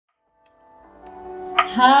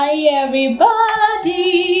Hi everybody!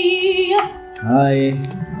 Hi.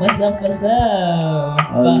 What's up?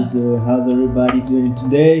 How you doing? How's everybody doing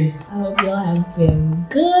today? I hope y'all have been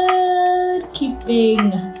good,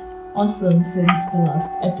 keeping awesome since the last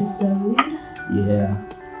episode. Yeah.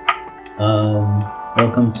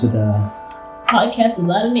 Welcome to the Podcast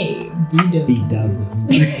without a name, BW.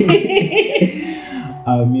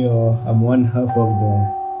 I'm one half of the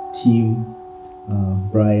team,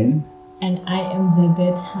 Brian. And I am the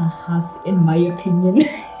better half, in my opinion.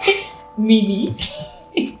 Mimi.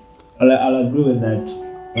 I'll agree with that.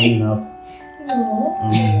 Funny enough.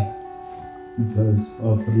 Because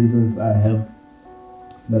of reasons I have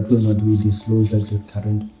that will not be disclosed at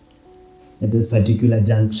this particular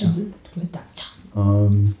juncture.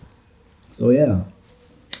 So yeah.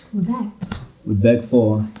 We're back. We're back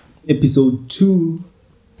for episode 2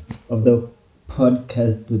 of the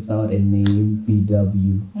podcast without a name,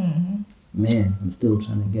 BW. Mm-hmm. Man, I'm still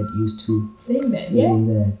trying to get used to saying that.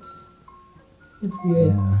 It's good.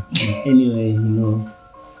 Yeah. Anyway,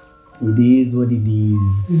 it is what it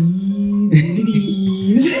is. It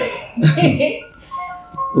is. Okay.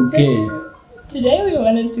 So, today we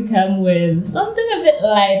wanted to come with something a bit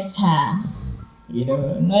lighter.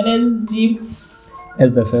 Not as deep.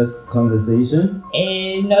 As the first conversation.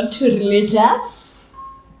 Not too religious.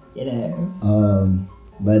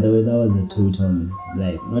 By the way, that was a total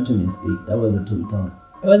not a mistake. That was a total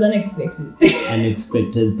it was unexpected.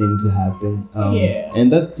 unexpected thing to happen. Yeah.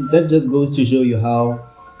 And that just goes to show you how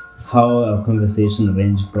a conversation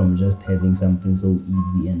ranged from just having something so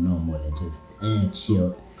easy and normal and just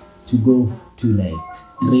chill to go to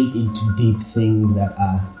straight into deep things that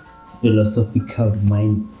are philosophical,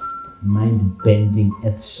 mind-bending,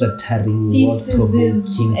 earth-shattering,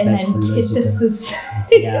 world-provoking, psychological.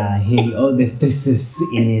 Yeah, hey, all the thesis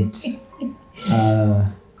in it. So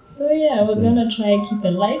we're gonna try and keep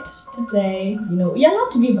it light today. You're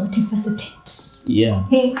allowed to be multifaceted. Yeah,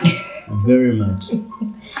 very much.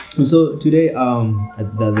 So today,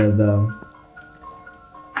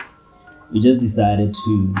 we just decided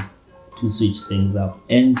to switch things up,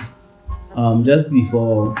 and just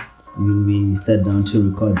before we sat down to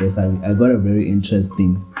record this, I got a very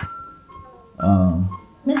interesting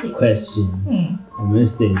Message. question, a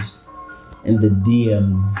message in the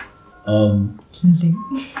DMs.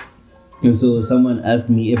 And so someone asked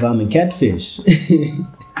me if I'm a catfish. And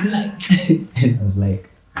I was like,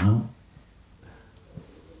 huh?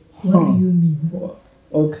 What do you mean?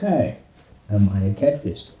 Okay. Am I a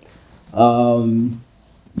catfish?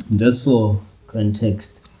 Just for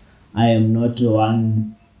context, I'm not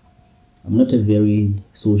a very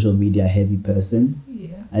social media heavy person.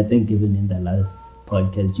 Yeah. I think even in the last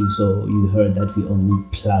podcast you heard that we only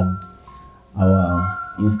plugged our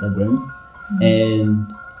Instagrams. And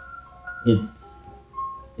it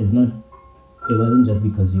wasn't just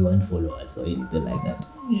because we weren't followers or anything like that.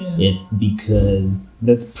 Yeah. It's because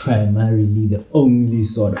that's primarily the only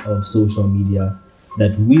sort of social media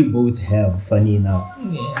that we both have, funny enough.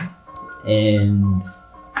 Yeah. And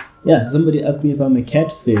somebody asked me if I'm a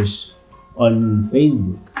catfish on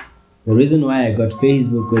Facebook. The reason why I got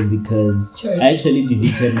Facebook was because I actually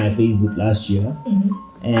deleted my Facebook last year.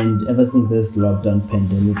 And ever since this lockdown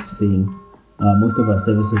pandemic thing, most of our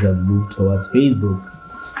services have moved towards Facebook.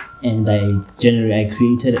 And I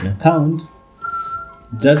created an account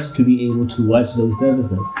just to be able to watch those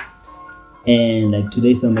services. And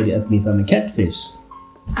today somebody asked me if I'm a catfish.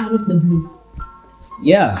 Out of the blue.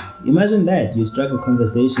 Yeah, imagine that. You strike a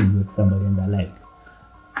conversation with somebody and they're like,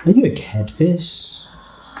 are you a catfish?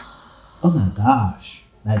 Oh my gosh.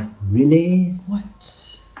 Really?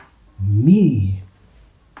 What? Me?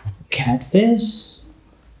 A catfish?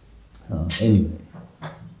 Anyway,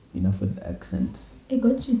 enough with the accent. It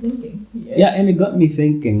got you thinking. Yeah, and it got me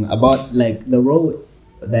thinking about the role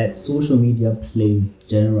that social media plays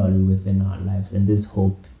generally within our lives, and this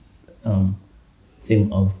whole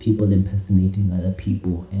thing of people impersonating other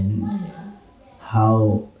people, and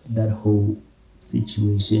how that whole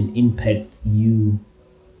situation impacts you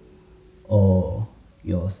or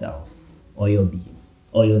yourself or your being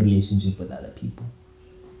or your relationship with other people.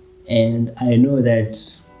 And I know that,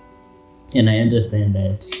 and I understand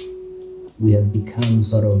that we have become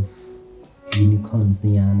sort of unicorns,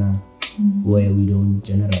 where we don't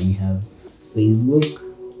generally have Facebook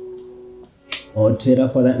or Twitter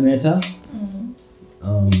for that matter.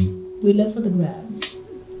 We live for the gram.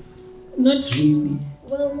 Not really.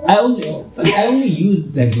 Well, I only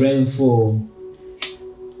use the gram for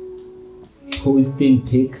posting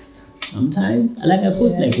pics sometimes. I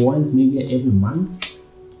post once maybe every month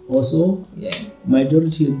Also, Yeah.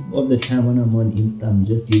 majority of the time when I'm on Insta, I'm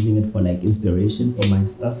just using it for like inspiration for my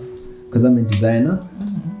stuff because I'm a designer.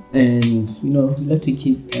 And you like to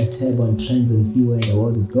keep a tab on trends and see where the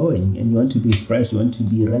world is going. And you want to be fresh, you want to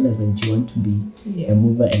be relevant, you want to be a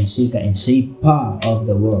mover and shaker and shaper of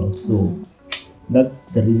the world. So that's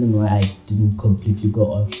the reason why I didn't completely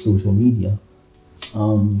go off social media.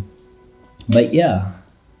 But yeah,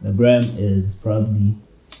 the gram is probably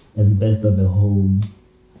as best of a home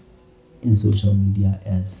in social media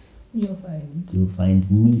as You'll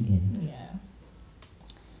find me in. Yeah.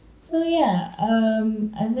 So yeah,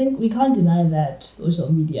 I think we can't deny that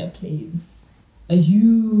social media plays a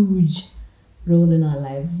huge role in our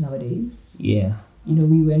lives nowadays. Yeah.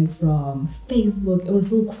 We went from Facebook. It was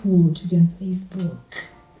so cool to be on Facebook.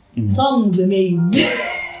 Songs were made.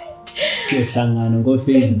 Go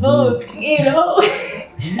Facebook.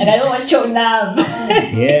 And I don't want your name.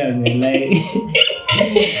 Yeah, man, like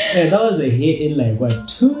yeah, that was a hit in like what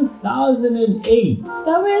 2008.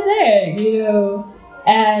 Somewhere there,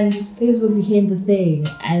 And Facebook became the thing,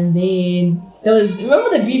 and then there was remember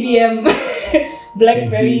the BBM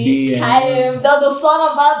BlackBerry time. There was a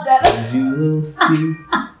song about that. You'll see.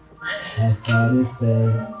 I started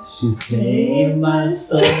says she's playing my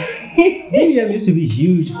song. BBM used to be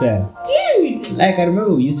huge, fam. Dude. Like I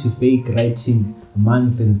remember we used to fake writing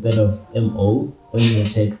month instead of MO when we were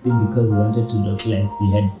texting because we wanted to look like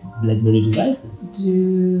we had BlackBerry devices.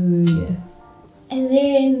 Dude. Yeah. And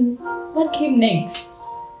then what came next?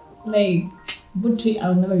 Like,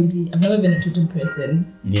 I've never been a Twitter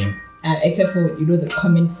person. Yeah. Except for the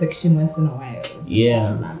comment section once in a while.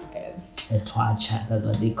 Yeah. Laugh, guys. A twat chat, that's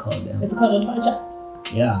what they call them. It's called a twat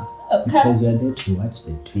chat. Yeah. Okay. Because you're there to watch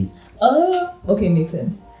the tweets. Oh, okay, makes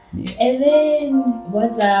sense. Yeah. And then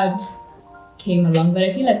WhatsApp came along, but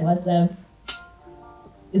I feel like WhatsApp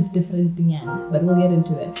is different thing, but we'll get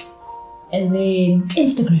into it. And then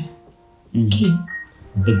Instagram came.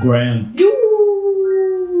 The gram.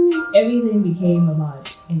 Everything became about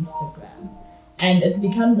Instagram. And it's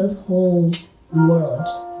become this whole world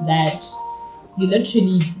that you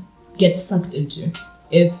literally get sucked into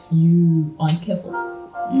if you aren't careful.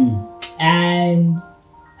 And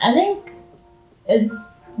I think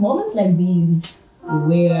it's moments like these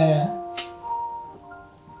where,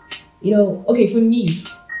 okay, for me,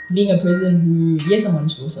 being a person who, yes, I'm on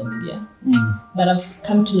social media, but I've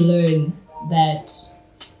come to learn that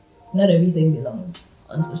not everything belongs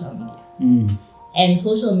on social media. And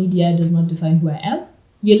social media does not define who I am.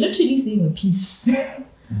 You're literally seeing a piece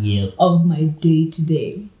of my day to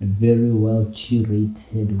day. A very well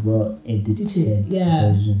curated, well edited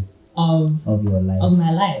version of your life. Of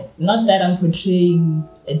my life. Not that I'm portraying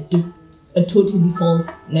a totally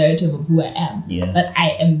false narrative of who I am. Yeah. But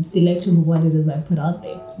I am selective of what it is I put out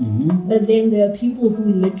there. But then there are people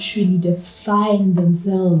who literally define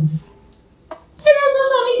themselves in their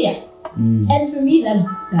social media. And for me, that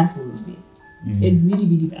baffles me. It really,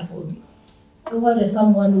 really baffles me. What if there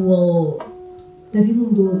are people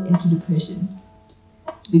who go into depression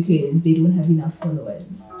because they don't have enough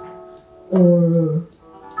followers, or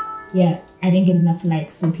I didn't get enough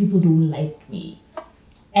likes, so people don't like me.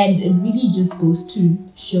 And it really just goes to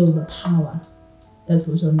show the power that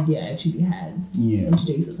social media actually has in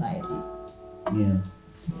today's society. Yeah.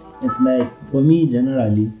 It's like, for me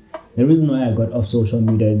generally, the reason why I got off social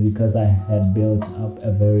media is because I had built up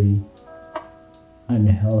a very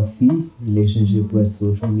unhealthy relationship with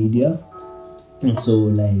social media. And so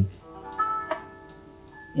like,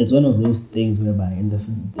 it's one of those things whereby in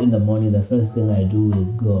the morning, the first thing I do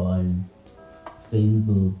is go on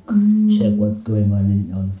Facebook, check what's going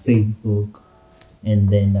on Facebook, and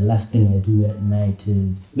then the last thing I do at night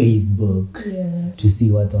is Facebook to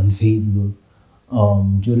see what's on Facebook.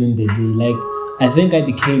 During the day, like I think I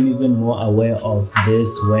became even more aware of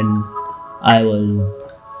this when I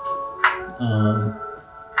was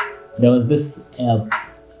there was this app,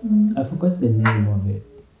 I forgot the name of it,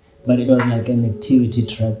 but it was like an activity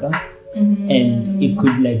tracker, and it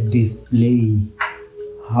could like display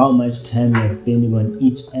how much time you're spending on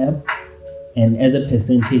each app, and as a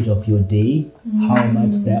percentage of your day, how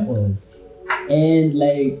much that was. And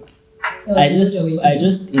like I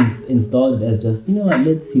just installed it as just,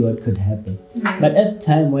 let's see what could happen. But as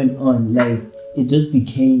time went on, like it just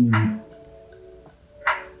became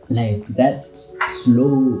like that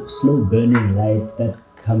slow burning light that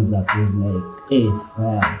comes up with like, hey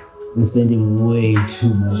fam, I'm spending way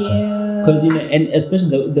too much time. Because and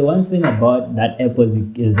especially the one thing about that app is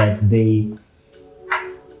that they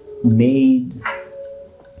made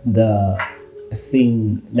the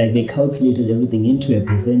thing, like they calculated everything into a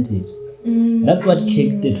percentage. That's what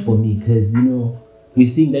kicked it for me, because we're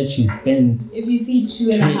seeing that you spend. If you see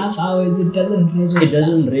 2.5 hours, it doesn't register. It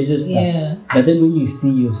doesn't register. Yeah. But then when you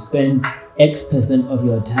see you've spent X% of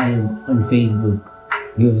your time on Facebook,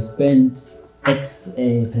 you've spent X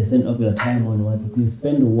percent of your time on WhatsApp, you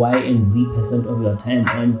spend Y and Z% of your time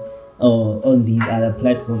on these other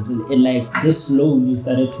platforms. It like just slowly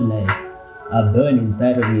started to like burn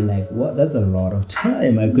inside of me. Like, what? That's a lot of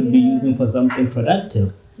time I could be using for something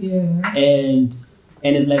productive. Yeah.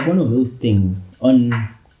 And it's like one of those things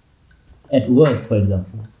at work, for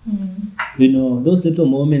example. You know, those little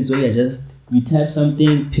moments where you type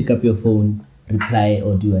something, pick up your phone, reply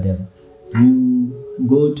or do whatever. You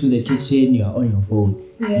go to the kitchen, you are on your phone.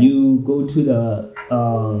 Yeah. You go to the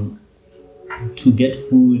to get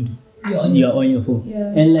food, you're on your phone.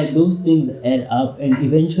 Yeah. And like those things add up, and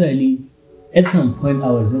eventually at some point I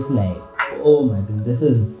was just like, oh my god, this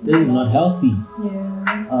is not healthy.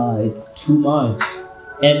 Yeah. It's too much.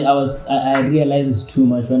 And I realized it's too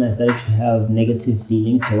much when I started to have negative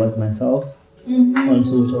feelings towards myself about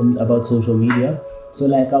social media. So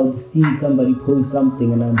like I would see somebody post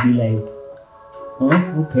something and I'd be like,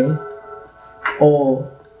 oh, okay.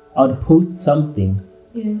 Or I would post something.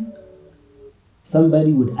 Yeah.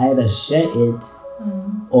 Somebody would either share it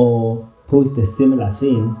or post a similar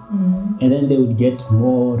thing, and then they would get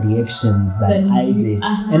more reactions than I did.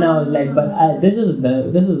 And I was like, but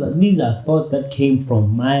these are thoughts that came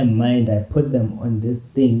from my mind. I put them on this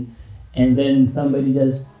thing, and then somebody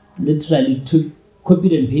just literally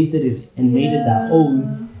copied and pasted it and made it their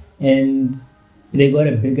own, and they got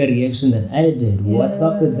a bigger reaction than I did. What's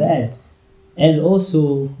up with that? And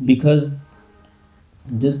also because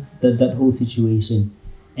just that whole situation,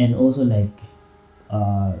 and also like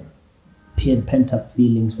pent up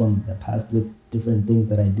feelings from the past with different things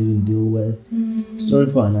that I didn't deal with. Story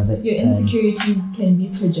for another Your time. insecurities can be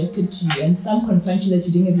projected to you, and some confront you that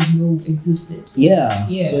you didn't even know existed. Yeah.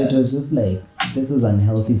 So it was just like, this is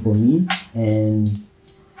unhealthy for me, and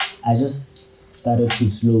I just started to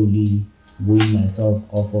slowly wean myself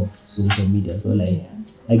off of social media. So like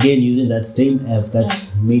again, using that same app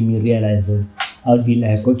that made me realize this, I would be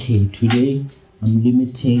like, okay, today I'm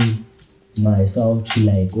limiting myself to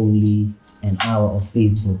like only an hour of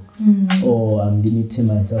Facebook, or I'm limiting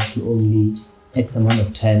myself to only X amount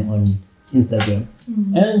of time on Instagram.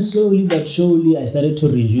 And slowly but surely I started to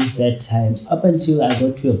reduce that time up until I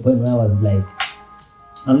got to a point where I was like,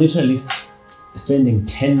 I'm literally spending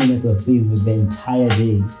 10 minutes of Facebook the entire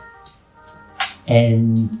day,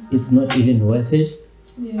 and it's not even worth it.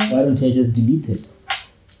 Why don't I just delete it?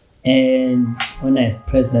 And when I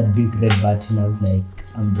pressed that big red button, I was like,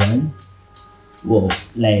 I'm done. Whoa,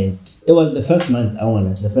 like it was the first month.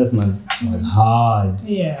 The first month was hard.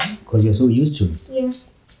 Because you're so used to it.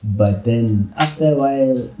 But then after a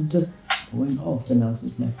while, it just went off, and I was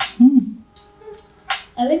just like,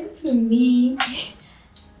 I think for me,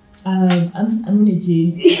 I'm in a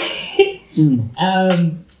gym.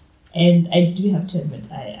 And I do have to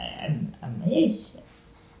admit, I'm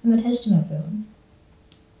attached to my phone.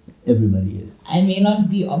 Everybody is. I may not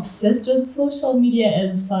be obsessed with social media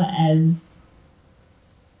as far as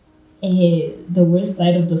the worst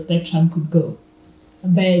side of the spectrum could go,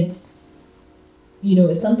 but you know,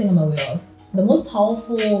 it's something I'm aware of. The most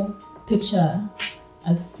powerful picture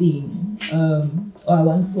I've seen, or I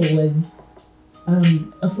once saw, was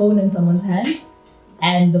a phone in someone's hand,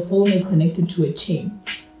 and the phone is connected to a chain,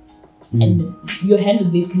 and your hand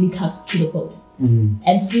is basically cuffed to the phone.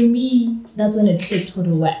 And for me, that's when it clicked, what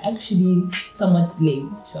we're actually somewhat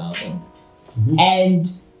slaves to our phones. And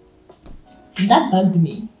that bugged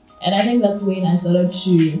me. And I think that's when I started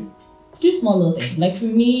to do small little things. Like for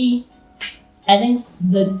me, I think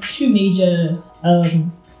the two major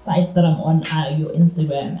sites that I'm on are your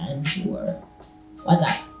Instagram and your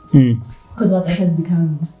WhatsApp. Because WhatsApp has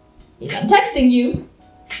become, if I'm texting you,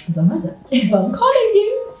 it's on WhatsApp. If I'm calling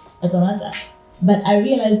you, it's on WhatsApp. But I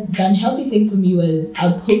realized the unhealthy thing for me was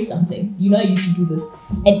I'll post something. You know, I used to do this.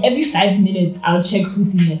 And every 5 minutes, I'll check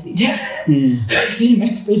who's seen messages. Who's seen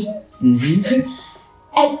messages.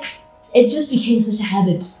 And it just became such a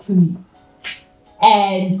habit for me.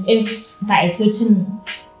 And if by a certain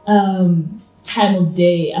time of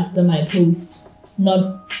day after my post,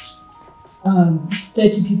 not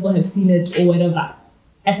 30 people have seen it or whatever,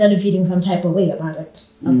 I started feeling some type of way about it.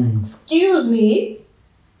 I'm like, excuse me.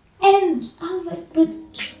 And I was like, but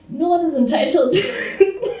no one is entitled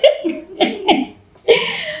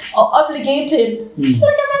or obligated to look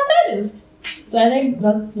at my status. So I think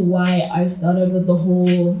that's why I started with the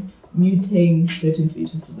whole muting certain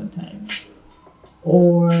statuses at times.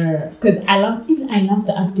 Or, because I love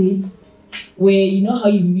the updates where, you know how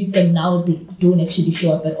you mute them now, they don't actually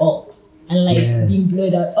show up at all and like being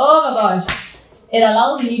blurred out. Oh my gosh. It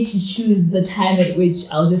allows me to choose the time at which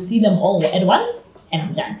I'll just see them all at once and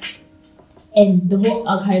I'm done. And the whole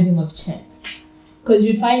archiving of chats. Because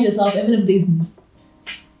you'd find yourself, even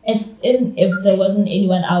if there wasn't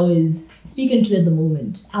anyone I was speaking to at the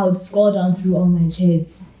moment, I would scroll down through all my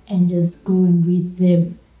chats and just go and read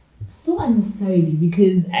them so unnecessarily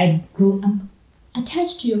because I'm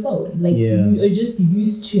attached to your phone. Like you are just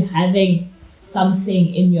used to having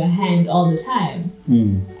something in your hand all the time.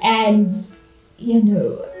 And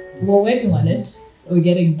we're working on it. We're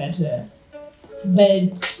getting better.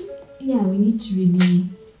 But we need to really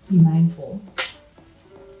be mindful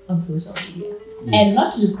of social media. And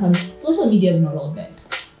not to discount, social media is not all bad.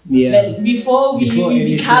 But before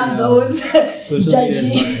we become those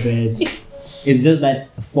judgy. It's just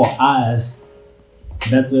that for us,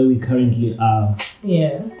 that's where we currently are.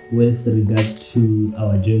 With regards to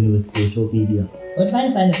our journey with social media. We're trying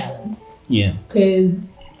to find a balance.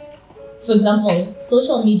 Because, for example,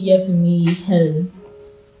 social media for me has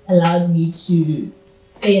allowed me to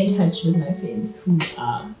stay in touch with my friends who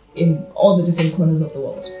are in all the different corners of the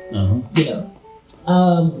world.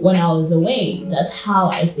 When I was away, that's how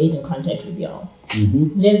I stayed in contact with y'all.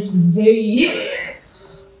 This very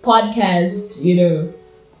podcast,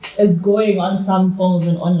 is going on some form of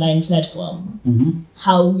an online platform.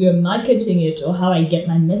 How we're marketing it or how I get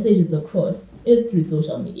my messages across is through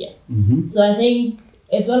social media. So I think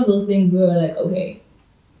it's one of those things where we're like, okay,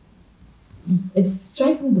 it's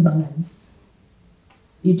striking the balance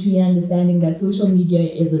between understanding that social media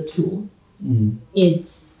is a tool.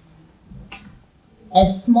 It's a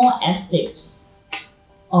small aspect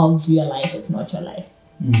of your life. It's not your life.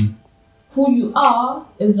 Who you are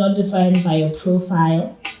is not defined by your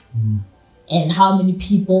profile and how many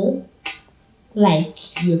people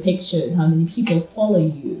like your pictures, how many people follow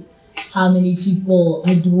you, how many people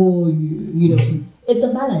adore you. It's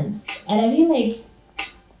a balance. And I feel like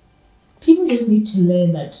people just need to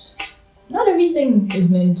learn that not everything is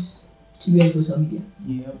meant to be on social media.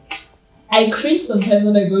 I cringe sometimes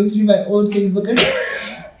when I go through my old Facebook account.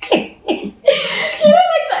 Like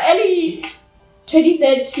the early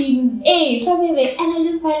 2013, something like, and I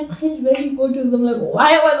just find cringe-worthy photos. I'm like,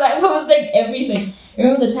 why was I posting everything?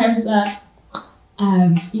 Remember the times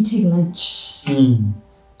eating lunch,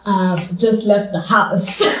 just left the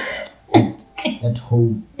house,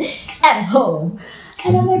 at home,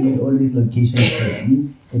 and I'm like, always location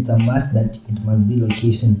tagged. It's a must that it must be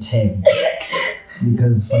location tagged.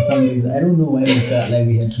 Because for some reason, I don't know why we felt like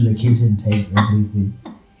we had to location tag everything.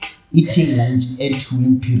 Eating lunch at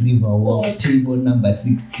Wimpy River Walk, table number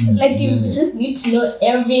 16. Like, you just need to know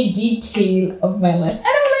every detail of my life. And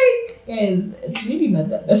I'm like, guys, it's really not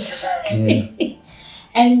that necessary.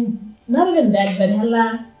 And not even that, but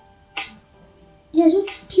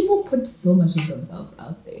just people put so much of themselves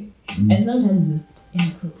out there. And sometimes just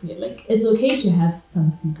inappropriate. Like, it's okay to have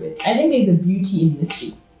some secrets. I think there's a beauty in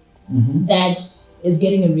mystery that is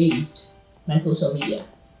getting erased by social media.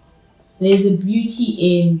 There's a beauty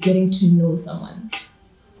in getting to know someone.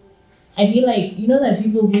 I feel like, that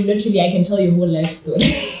people who literally, I can tell your whole life story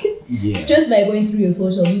just by going through your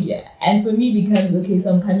social media. And for me, becomes, okay,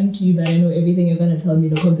 so I'm coming to you, but I know everything you're going to tell me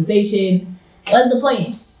in the conversation. What's the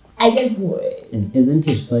point? I get bored. And isn't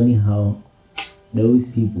it funny how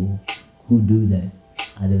those people who do that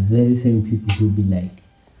are the very same people who be like,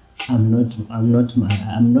 I'm not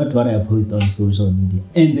what I post on social media.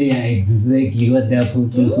 And they are exactly what they are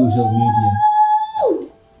posting on social media.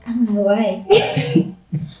 I'm like, why?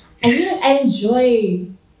 I feel like I enjoy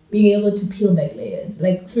being able to peel back layers.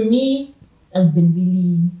 Like, for me, I've been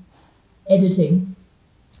really editing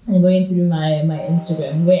and going through my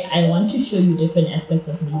Instagram where I want to show you different aspects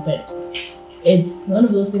of me, but it's one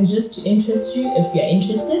of those things just to interest you if you're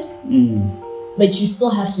interested. But you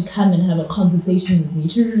still have to come and have a conversation with me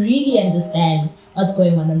to really understand what's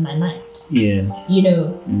going on in my mind. And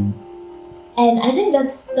I think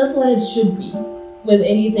that's what it should be with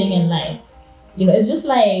anything in life. It's just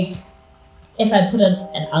like if I put on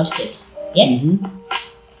an outfit,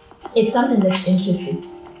 it's something that's interesting.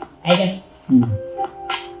 I get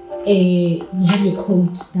you have your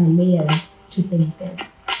coat, there are layers to things,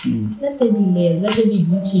 guys. Let there be layers, let there be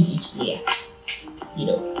beauty in each layer.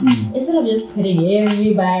 Instead of just putting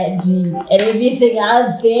everybody and everything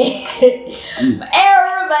out there for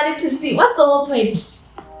everybody to see, what's the whole point?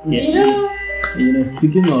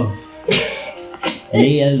 Speaking of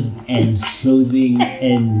layers and clothing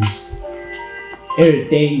and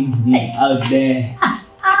everything being out there,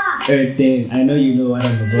 everything, I know you know what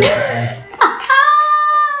I'm about to ask,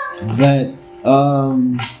 but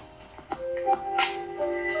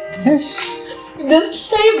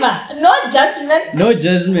Disclaimer, no judgment. No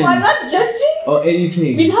judgment. We're not judging. Or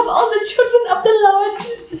anything. We love all the children of the Lord.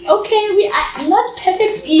 Okay, we are not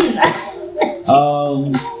perfect either.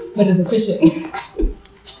 But there's a question.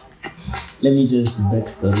 Let me just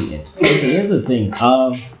backstory it. Okay, here's the thing.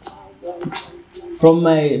 From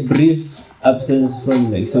my brief absence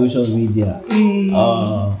from like social media,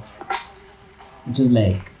 which is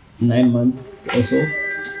like 9 months or so,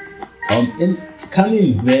 and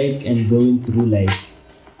coming back and going through like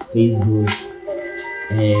Facebook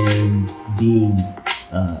and being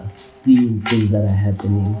seeing things that are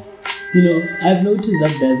happening, you know, I've noticed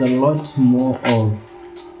that there's a lot more of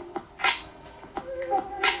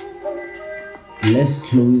less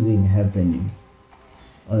clothing happening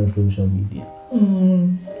on social media.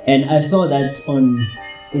 And I saw that on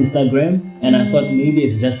Instagram, and I thought maybe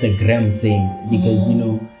it's just a gram thing because you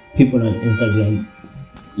know, people on Instagram,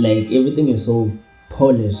 like everything is so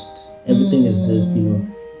polished, everything is just, you know,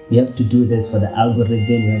 you have to do this for the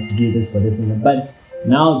algorithm, you have to do this for this and that. But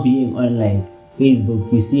now being on like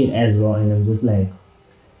Facebook, you see it as well, and I'm just like,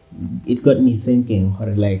 it got me thinking, or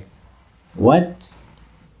like, what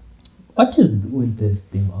is with this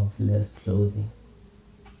thing of less clothing?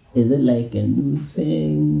 Is it like a new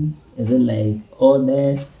thing? Is it like all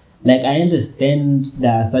that? Like, I understand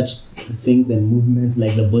there are such things and movements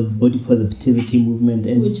like the body positivity movement,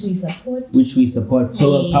 and which we support.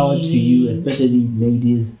 Power to you, especially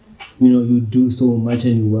ladies. You know, you do so much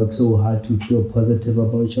and you work so hard to feel positive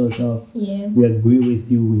about yourself. Yeah. We agree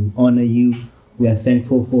with you. We honor you. We are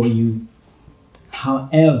thankful for you.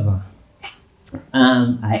 However,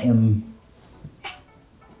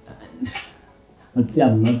 I'd say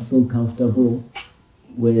I'm not so comfortable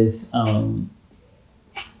with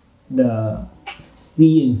the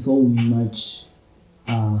seeing so much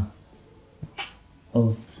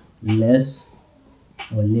of less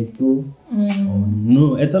or little or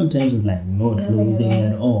no. And sometimes it's like no clothing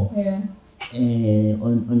at all. Yeah.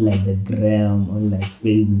 On like the gram, on like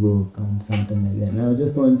Facebook, on something like that. And I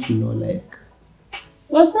just want to know, like,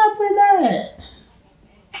 what's up with that?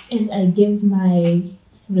 Is I give my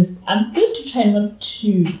I'm going to try not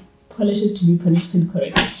to polish it to be politically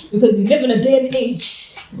correct, because we live in a day and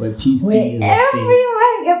age where PC where is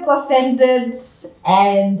everyone gets offended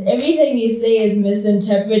and everything you say is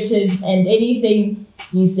misinterpreted, and anything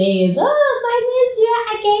you say is, oh, so it means you're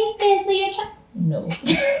against this, so you're trying. No,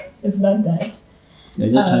 it's not that.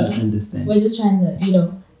 You're just trying to understand. We're just trying to, you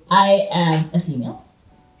know, I am a female.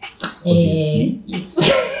 Obviously. Yes.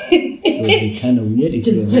 It would be kind of weird if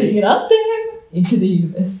just putting it out there into the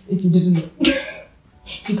universe, if you didn't know.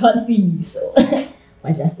 You can't see me, so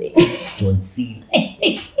I just say. John Cena.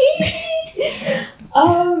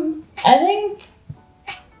 I think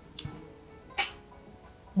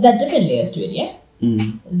there are different layers to it, yeah?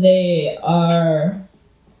 There are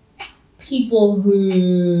people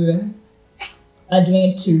who are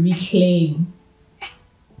doing it to reclaim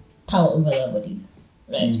power over their bodies,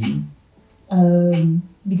 right?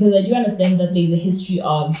 Because I do understand that there's a history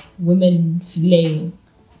of women feeling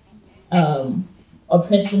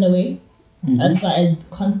oppressed in a way, as far as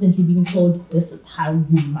constantly being told this is how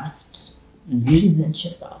you must present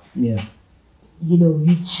yourself. Yeah. You know,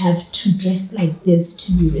 you have to dress like this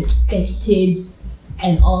to be respected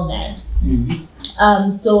and all that.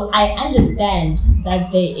 So I understand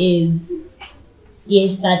that there is,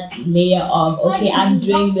 yes, that layer of, okay, I'm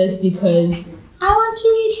doing this because I want to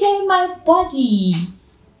reclaim my body.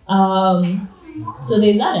 So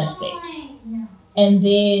there's that aspect. And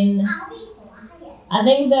then I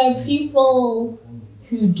think there are people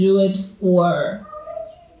who do it for,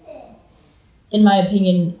 in my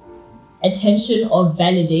opinion, attention or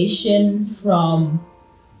validation from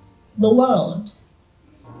the world.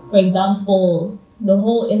 For example, the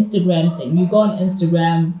whole Instagram thing. You go on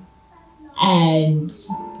Instagram and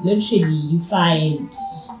literally you find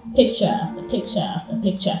picture after picture after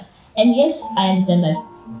picture. And yes, I understand that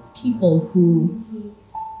people who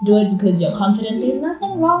do it because you're confident, there's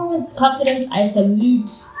nothing wrong with confidence. I salute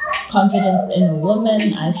confidence in a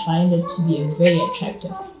woman. I find it to be a very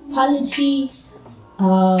attractive quality.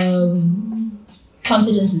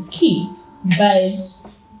 Confidence is key. But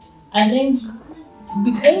I think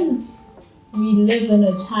because we live in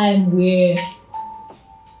a time where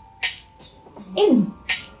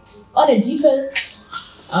on a deeper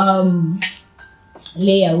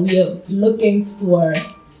layer, we are looking for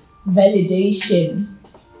validation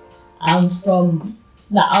from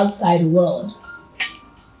the outside world.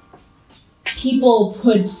 People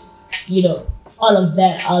put, you know, all of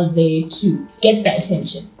that out there to get the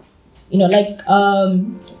attention. You know, like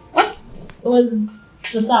what was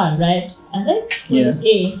the sound, right? I think it was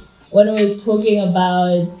A, when I was talking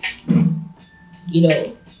about,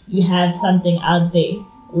 you have something out there.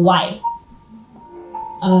 Why?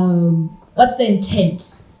 What's the intent?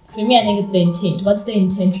 For me, I think it's the intent. What's the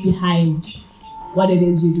intent behind what it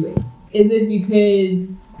is you're doing? Is it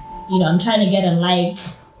because, I'm trying to get a like?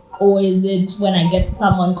 Or is it when I get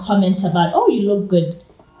someone comment about, oh, you look good?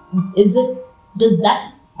 Does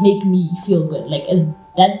that make me feel good? Like, is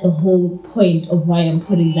that the whole point of why I'm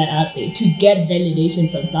putting that out there? To get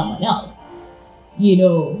validation from someone else,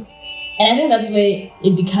 And I think that's where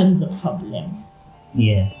it becomes a problem.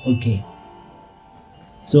 Yeah, okay.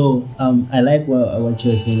 So, I like what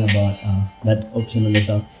you were saying about that option on the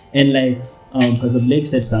sound. And Pastor Blake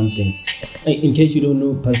said something. In case you don't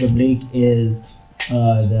know, Pastor Blake is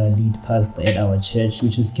the lead pastor at our church,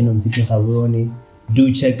 which is Kingdom City Gaborone.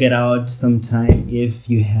 Do check it out sometime if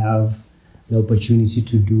you have the opportunity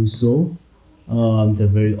to do so. It's a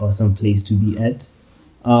very awesome place to be at.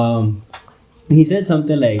 He said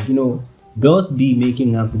something like, girls be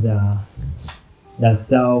making up the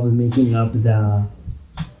self, making up the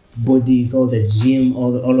bodies, all the gym,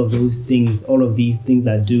 all of those things, all of these things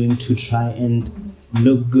they're doing to try and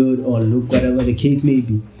look good or look whatever the case may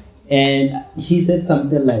be. And he said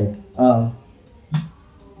something like,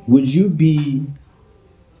 would you be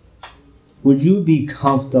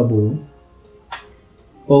comfortable?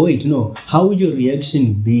 Oh wait, no. How would your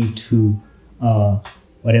reaction be to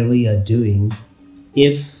whatever you're doing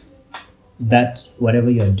if that whatever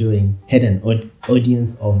you're doing had an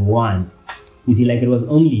audience of one? You see, like it was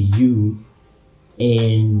only you,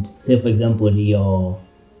 and say for example, in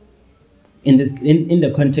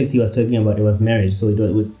the context he was talking about, it was marriage. So it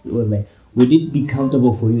was like, would it be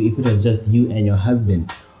comfortable for you if it was just you and your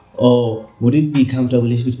husband? Or would it be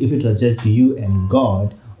comfortable if it was just you and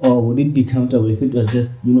God? Or would it be comfortable if it was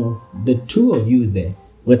just, the two of you there,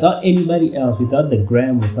 without anybody else, without the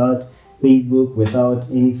gram, without Facebook, without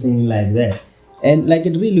anything like that? And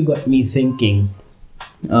it really got me thinking.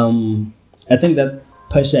 I think that's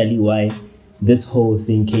partially why this whole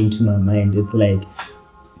thing came to my mind. It's like,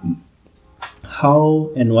 how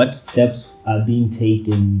and what steps are being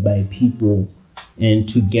taken by people and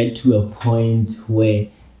to get to a point where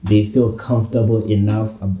they feel comfortable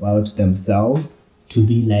enough about themselves to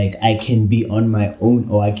be like, I can be on my own,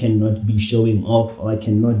 or I cannot be showing off, or I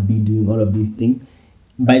cannot be doing all of these things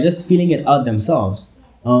by just feeling it out themselves.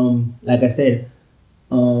 Like I said,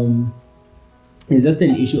 it's just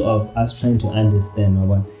an issue of us trying to understand.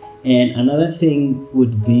 And another thing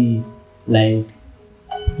would be like,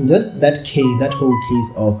 just that whole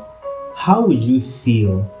case of how would you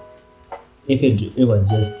feel if it was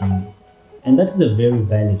just you? And that is a very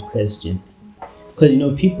valid question, because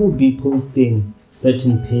people be posting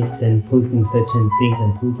certain pics and posting certain things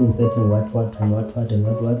and posting certain what,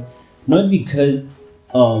 not because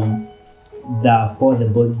they're for the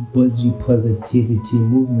body positivity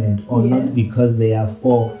movement, or not because they are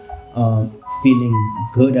for feeling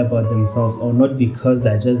good about themselves, or not because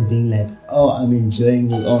they're just being like, oh, I'm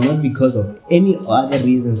enjoying it, or not because of any other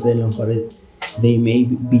reasons they're for it. They may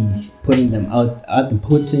be putting them out and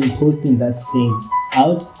posting that thing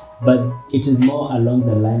out, but it is more along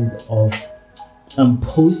the lines of I'm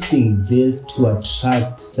posting this to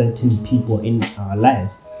attract certain people in our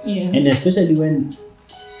lives. And especially when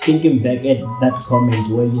thinking back at that comment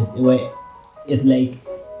where it's like,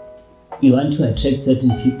 you want to attract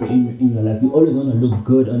certain people in your life. You always want to look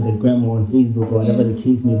good on the gram or on Facebook or whatever the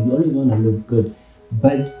case may be. You always want to look good.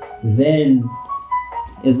 But then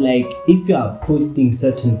it's like, if you are posting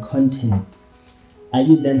certain content, are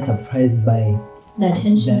you then surprised by the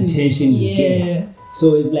attention you get?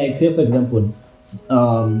 So it's like, say for example,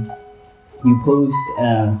 you post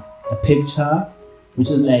a picture which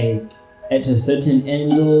is like at a certain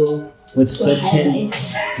angle with certain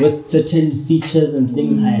features and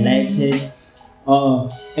things highlighted,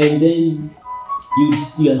 and then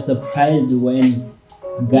you are surprised when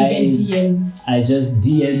guys are just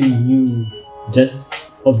DMing you, just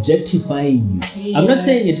objectifying you. I'm not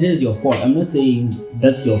saying it is your fault. I'm not saying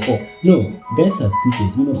that's your fault. No, guys are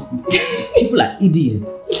stupid. People are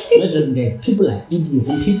idiots. Not just guys. People are idiots.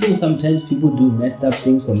 And sometimes people do messed up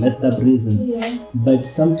things for messed up reasons. But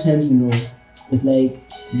sometimes it's like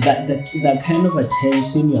that kind of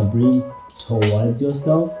attention you're bringing towards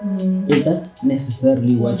yourself, is that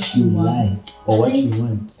necessarily what you like or what you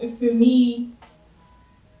want? For me,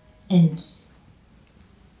 and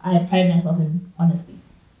I pride myself in honesty,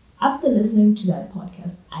 after listening to that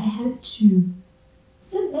podcast, I had to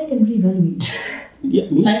sit back and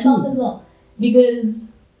reevaluate myself as well.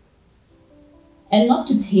 Because, and not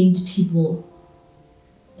to paint people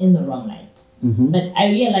in the wrong light. But I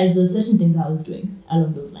realized there were certain things I was doing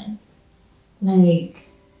along those lines. Like,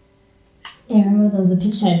 I remember there was a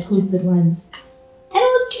picture I posted once. And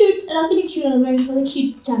it was cute. And I was feeling cute. And I was wearing such a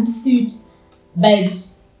cute jumpsuit. But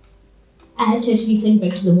I had to actually think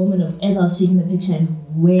back to the moment of as I was taking the picture and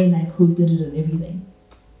when I posted it and everything.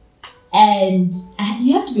 And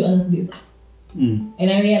you have to be honest with yourself. And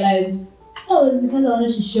I realized, oh, it's because I wanted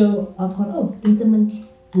to show up on, oh, in someone,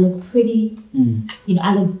 I look pretty. You know,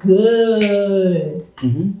 I look good.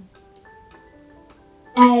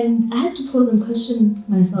 And I had to pause and question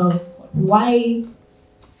myself, why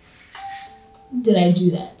did I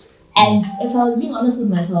do that? And if I was being honest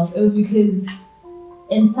with myself, it was because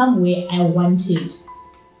in some way I wanted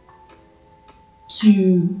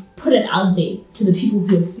to put it out there to the people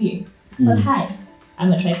who are seeing. But hi,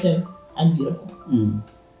 I'm attractive, I'm beautiful.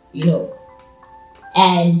 You know.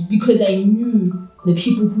 And because I knew the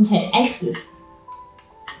people who had access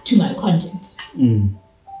to my content.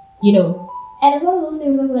 You know. And it's one of those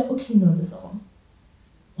things where I was like, okay, no, this is all.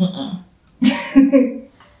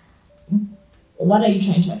 What are you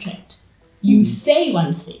trying to attract? You say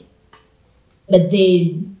one thing, but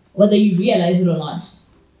then whether you realize it or not,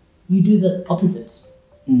 you do the opposite.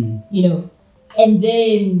 You know, and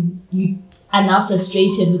then you are now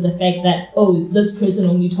frustrated with the fact that, oh, this person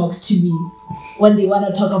only talks to me when they want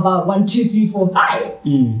to talk about 1, 2, 3, 4, 5,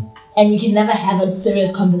 and you can never have a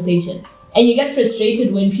serious conversation. And you get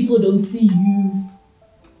frustrated when people don't see you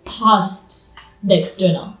past the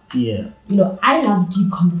external. Yeah. You know, I love deep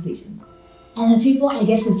conversations. And the people I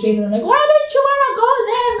get frustrated, I'm like, why don't you want to go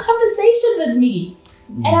there and conversation with me?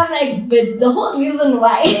 And I'm like, but the whole reason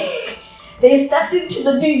why they stepped into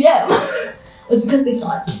the DM was because they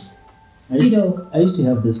thought, I used to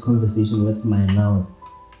have this conversation with my now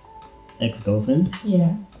ex-girlfriend.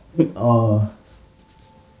 Yeah.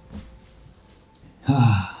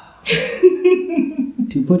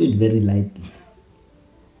 To put it very lightly,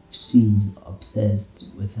 she's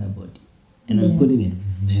obsessed with her body. And I'm putting it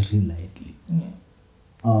very lightly.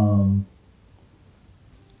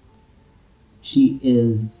 She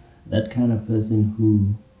is that kind of person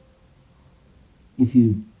who, if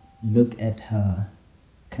you look at her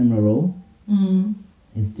camera roll,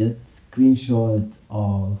 it's just screenshots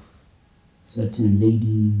of certain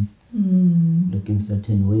ladies looking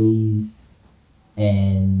certain ways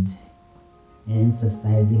and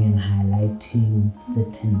emphasizing and highlighting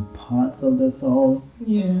certain parts of themselves.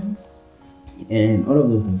 And all of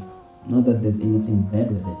those things. Not that there's anything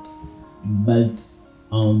bad with it, but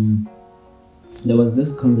there was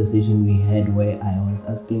this conversation we had where I was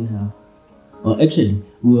asking her, or actually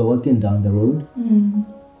we were walking down the road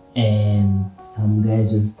and some guy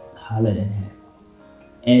just hollered at her,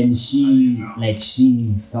 and she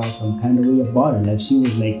felt some kind of way about it. Like she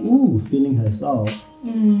was like, ooh, feeling herself.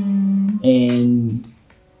 And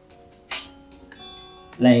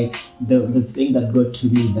like the thing that got to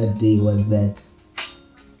me that day was that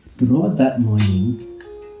throughout that morning,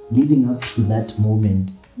 leading up to that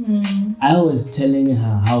moment, I was telling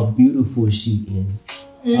her how beautiful she is.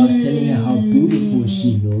 I was telling her how beautiful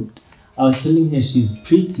she looked. I was telling her she's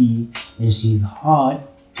pretty and she's hot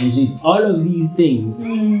and she's all of these things.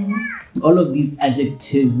 All of these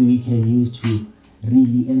adjectives we can use to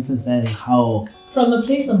really emphasize how... From a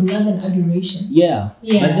place of love and adoration. Yeah.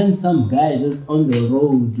 But then some guy just on the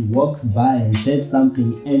road walks by and says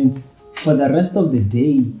something, and for the rest of the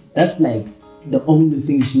day, that's like the only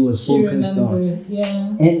thing she was focused on.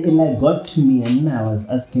 And it like got to me, and I was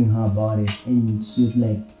asking her about it, and she was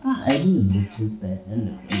like, I didn't notice that.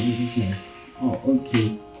 And I'm just like, oh,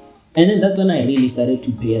 okay. And then that's when I really started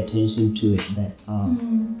to pay attention to it, that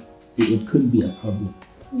it could be a problem.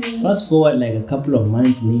 Fast forward like a couple of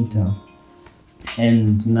months later,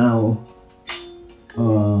 and now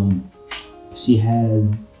she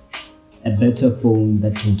has a better phone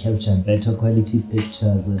that can capture better quality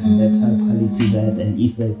pictures with better quality that and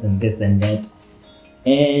effects and this and that.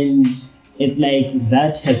 And it's like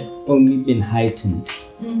that has only been heightened.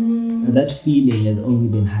 That feeling has only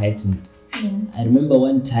been heightened. I remember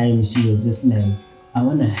one time she was just like, I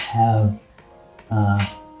want to have a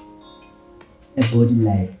body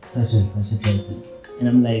like such and such a person. And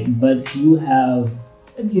I'm like, but you have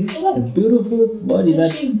a beautiful body.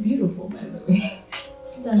 And she's beautiful, by the way.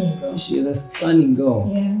 Stunning girl. She's a stunning girl.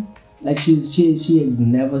 Yeah. Like she is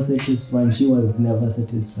never satisfied. She was never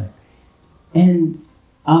satisfied. And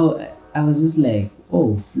I was just like,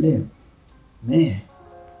 oh flip. Man,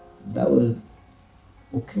 that was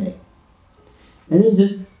okay. And then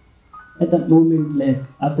just at that moment, like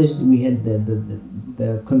after we had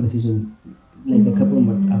the conversation, like a couple of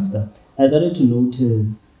months after, I started to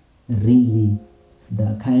notice really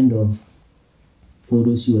the kind of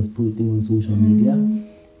photos she was posting on social media.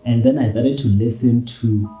 And then I started to listen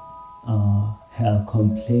to her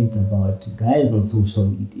complaints about guys on social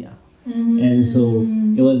media. And so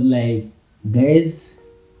it was like, guys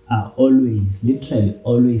are literally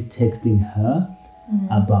always texting her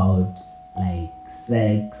about like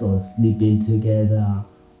sex or sleeping together,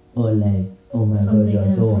 or like, oh my god, you're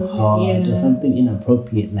so hot, or something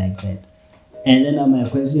inappropriate like that. And then my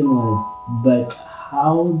question was, but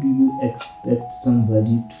how do you expect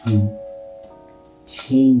somebody to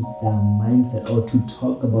change their mindset or to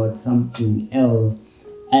talk about something else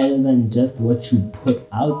other than just what you put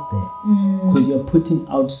out there? Because you're putting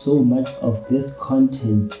out so much of this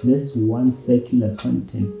content, this one secular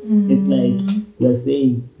content. It's like you're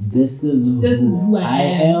saying, this is who I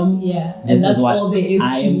am. Yeah, this and that's is what all there is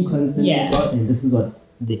I to am me. constantly about, and this is what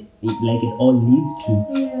it all leads to.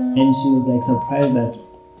 And she was like surprised that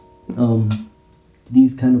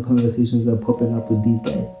these kind of conversations are popping up with these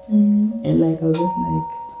guys. And like I was just like,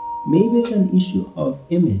 maybe it's an issue of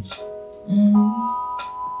image.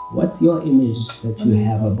 What's your image that you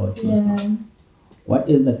have about yourself? What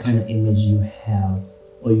is the kind of image you have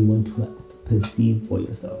or you want to perceive for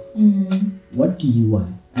yourself? What do you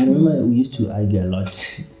want? I remember we used to argue a lot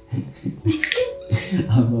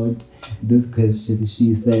about this question.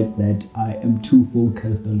 She said that I am too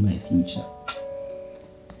focused on my future.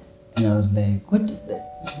 And I was like, what does that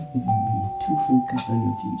even mean? Too focused on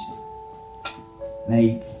your future?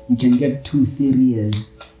 Like, you can get too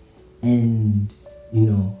serious, and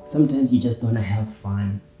sometimes you just want to have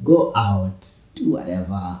fun. Go out, do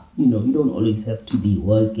whatever. You don't always have to be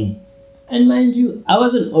working. And mind you, I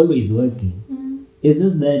wasn't always working. It's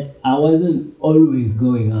just that I wasn't always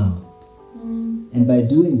going out. And by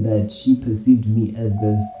doing that, she perceived me as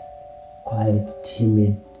this quiet,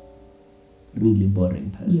 timid, really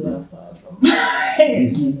boring person. You are far from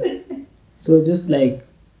it. So just like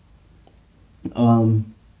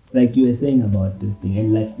you were saying about this thing,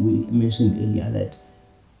 and like we mentioned earlier, that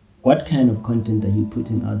what kind of content are you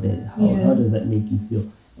putting out there? How does that make you feel?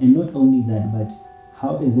 And not only that, but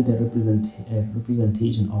how is it a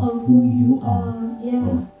representation of who you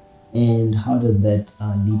are? And how does that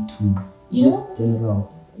lead to just general?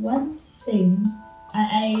 One thing,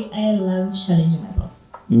 I love challenging myself.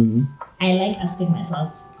 I like asking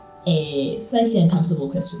myself slightly uncomfortable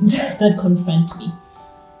questions that confront me,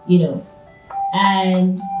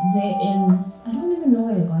 and there is, I don't even know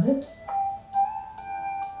where I got it.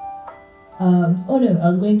 I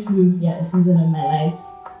was going through a season of my life,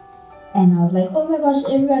 and I was like, oh my gosh,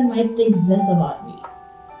 everyone might think this about me.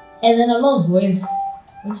 And then a little voice,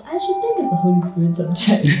 which I should think is the Holy Spirit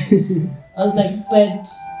sometimes, I was like, but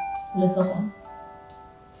listen,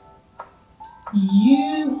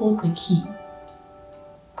 you hold the key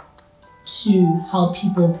to how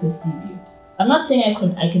people perceive you. I'm not saying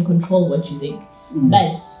I can control what you think,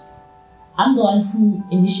 but I'm the one who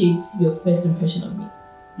initiates your first impression of me.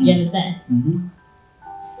 You understand?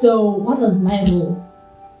 So what was my role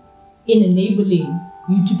in enabling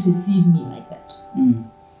you to perceive me like that?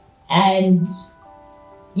 And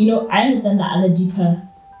I understand the other deeper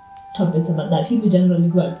topics about that. People generally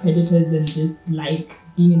who are predators and just like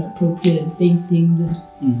being inappropriate and saying things,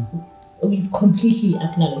 and we completely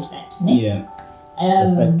acknowledge that. Right? Yeah. It's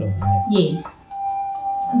a fact of life. Yes.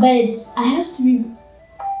 But I have to be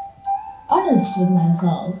honest with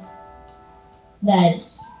myself that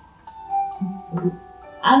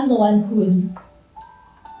I'm the one who is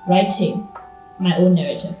writing my own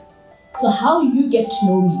narrative. So how you get to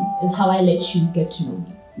know me is how I let you get to know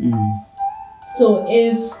me. So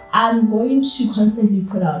if I'm going to constantly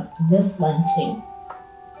put out this one thing,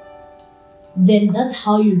 then that's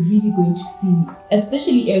how you're really going to see me.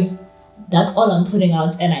 Especially if that's all I'm putting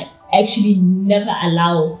out and I actually never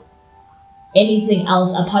allow anything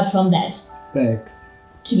else apart from that. Facts.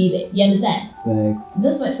 To be there. You understand? Facts.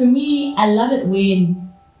 This way, for me, I love it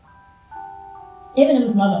when, even if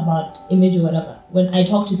it's not about image or whatever, when I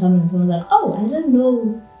talk to someone and someone's like, oh, I didn't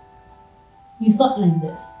know you thought like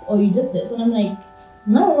this or you did this. And I'm like,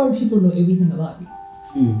 not a lot of people know everything about me.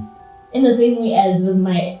 In the same way as with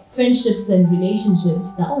my friendships and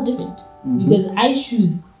relationships, they're all different. Because I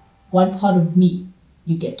choose what part of me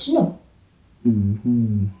you get to know.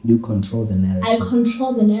 You control the narrative. I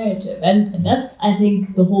control the narrative. And that's, I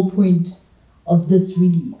think, the whole point of this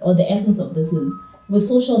really, or the essence of this is, with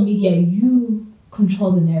social media, you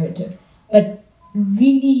control the narrative. But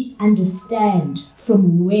really understand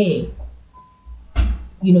from where,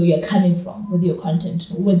 you're coming from with your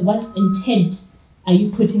content. With what intent are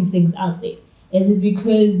you putting things out there? Is it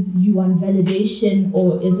because you want validation,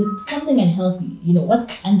 or is it something unhealthy? What's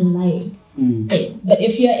the underlying thing? But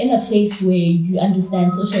if you're in a place where you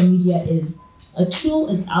understand social media is a tool,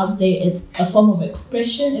 it's out there, it's a form of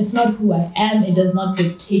expression, it's not who I am, it does not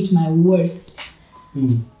dictate my worth,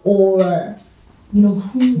 or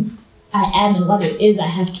who I am and what it is I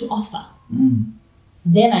have to offer,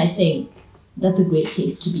 then I think that's a great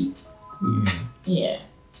place to be. Yeah.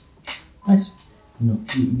 We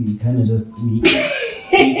kind of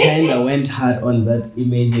we kind of went hard on that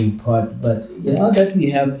imaging part, but it's not that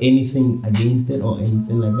we have anything against it or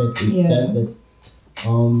anything like that. It's that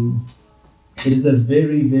it is a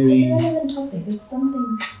very, very... It's a relevant topic. It's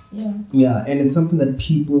something, Yeah, and it's something that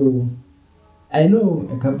people... I know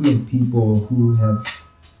a couple of people who have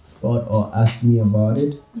thought or asked me about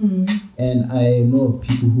it. And I know of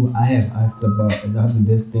people who I have asked about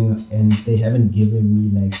this thing, and they haven't given me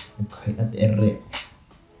like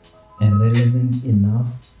a relevant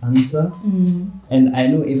enough answer. And I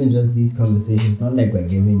know even just these conversations, not like we're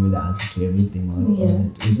giving you the answer to everything or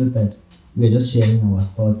that. It's just that we're just sharing our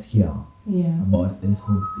thoughts here about this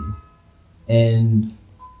whole thing. And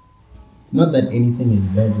not that anything is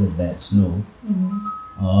bad with that, no.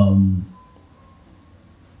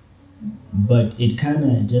 But it kind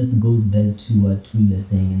of just goes back to what we were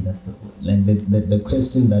saying in the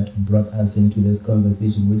question that brought us into this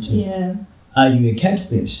conversation, which is, are you a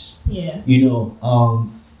catfish? Yeah. And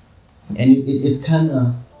it's kind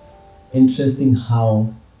of interesting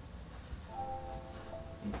how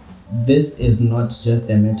this is not just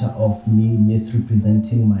a matter of me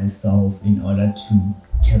misrepresenting myself in order to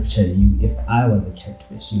capture you if I was a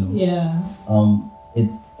catfish,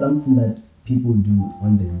 it's something that people do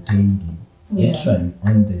on the daily, literally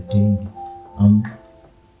on the daily.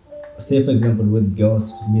 Say for example with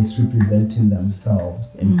girls misrepresenting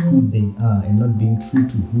themselves and who they are and not being true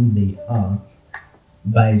to who they are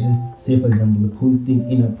by just, say for example, posting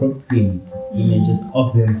inappropriate images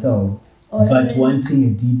of themselves, but wanting a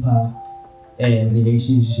deeper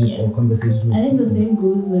relationship or conversation with I think people. the same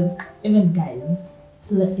goes with even guys,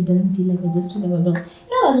 so that it doesn't feel like we're just talking about girls.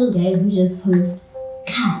 About those guys who just post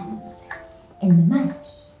cars and the match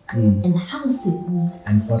and the houses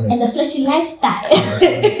and forex and the flashy lifestyle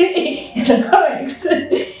and the forex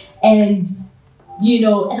and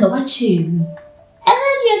and the watches, and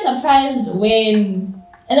then you're surprised when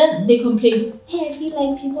they complain, hey, I feel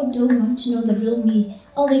like people don't want to know the real me,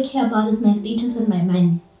 all they care about is my status and my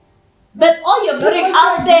money. But all you're putting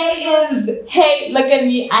out there is, hey, look at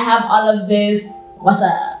me, I have all of this, what's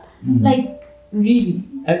up? Like, really?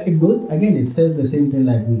 It goes again, it says the same thing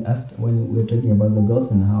like we asked when we were talking about the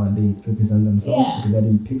girls and how they represent themselves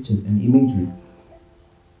regarding pictures and imagery.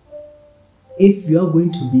 If you're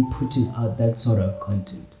going to be putting out that sort of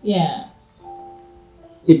content,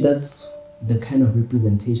 if that's the kind of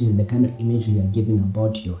representation and the kind of imagery you're giving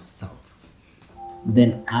about yourself,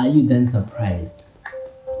 then are you then surprised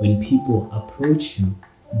when people approach you,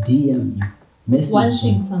 DM you, message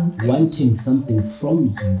you, wanting something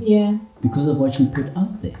from you because of what you put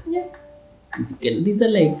out there? These are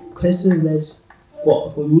like questions that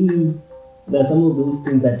for me, there are some of those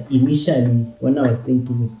things that initially when I was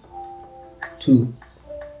thinking to,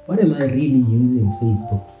 what am I really using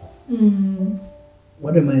Facebook for?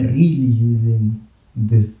 What am I really using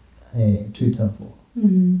this Twitter for?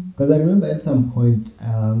 Because I remember at some point,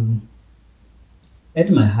 at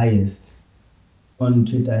my highest on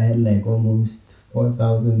Twitter, I had like almost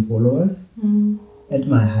 4,000 followers. At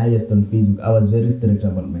my highest on Facebook, I was very strict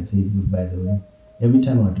about my Facebook, by the way. Every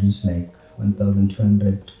time I would reach like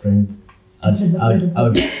 1,200 friends, I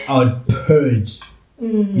would purge,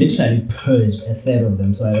 literally purge a third of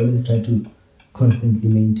them. So I always try to constantly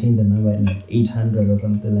maintain the number at like 800 or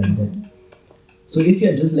something like that. So if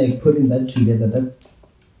you're just like putting that together, that's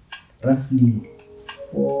roughly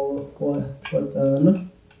no.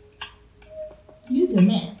 Use your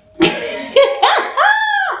math.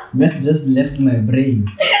 Math just left my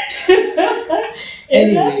brain.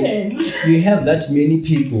 Anyway, you have that many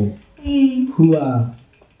people who are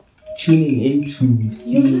tuning into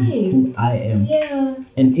seeing who I am.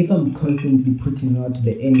 And if I'm constantly putting out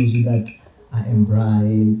the energy that I am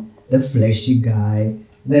Brian, the flashy guy,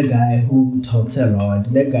 the guy who talks a lot,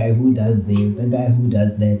 the guy who does this, the guy who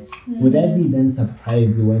does that, would I be then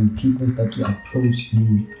surprised when people start to approach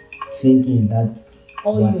me thinking that's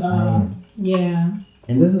what I am?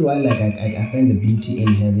 And this is why I find the beauty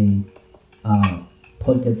in having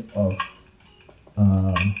pockets of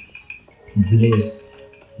bliss,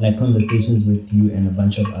 like conversations with you and a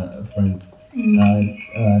bunch of friends.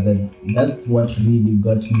 That's what really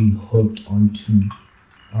got me hooked onto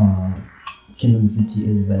Kingdom City,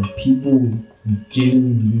 is that people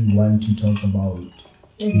genuinely want to talk about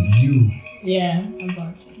you. Yeah,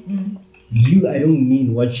 about you. You, I don't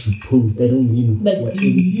mean what you post. I don't mean but what makes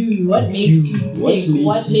you tick?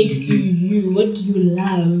 What makes you? What do you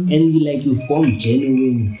love? And you form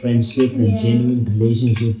genuine friendships and genuine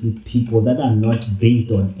relationships with people that are not based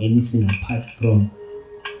on anything apart from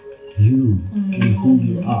you and who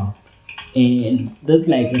you are. And that's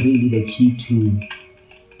really the key to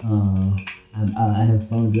I have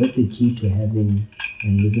found that's the key to having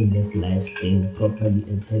and living this life thing properly,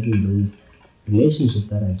 is having those relationships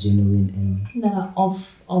that are genuine and that are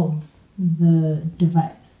off of the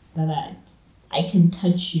device, that I can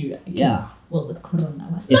touch you. Well, with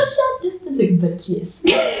Corona, social distancing, but yes.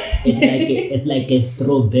 it's like a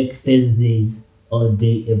throwback Thursday all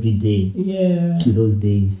day, every day. Yeah. To those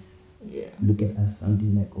days. Yeah. Look at us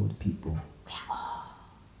sounding like old people.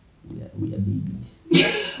 We are babies.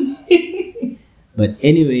 But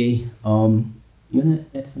anyway, you wanna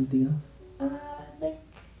add something else?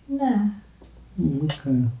 Nah.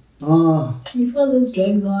 Okay. Before this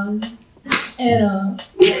drags on,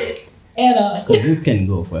 Because this can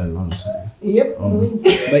go for a long time. Yep.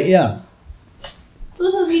 But yeah.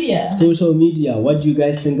 Social media. What do you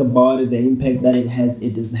guys think about it? The impact that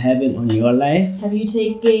it is having on your life? Have you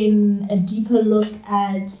taken a deeper look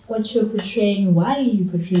at what you're portraying? Why you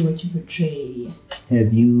portray what you portray?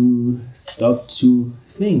 Have you stopped to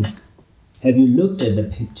think? Have you looked at the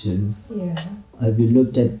pictures? Yeah. Have you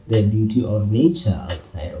looked at the beauty of nature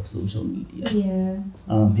outside of social media? Yeah.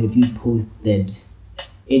 Have you posted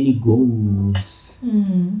any goals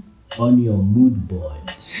on your mood board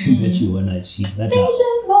that you want to achieve that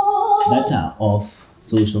are off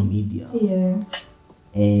social media? Yeah.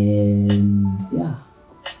 And yeah,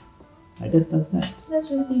 I guess that's that. Let's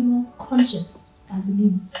just be more conscious. I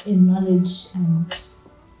believe in knowledge and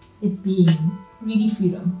it being really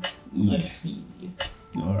freedom. Yeah. What frees you.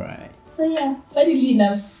 All right. So yeah, funnily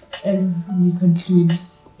enough, as we conclude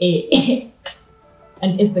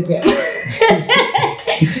an Instagram,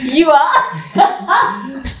 you are.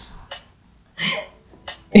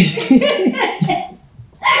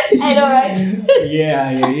 I know, right?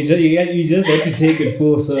 Yeah. You just have to take it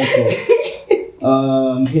full circle.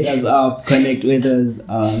 Hit us up, connect with us,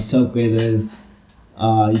 talk with us.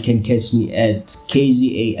 You can catch me at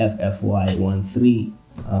KGAFFY13.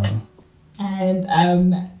 And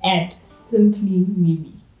at Simply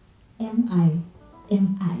Mimi. MIMIE.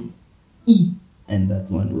 And that's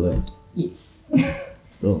one word. Yes.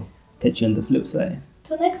 So, catch you on the flip side.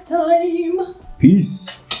 Till next time.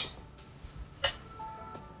 Peace.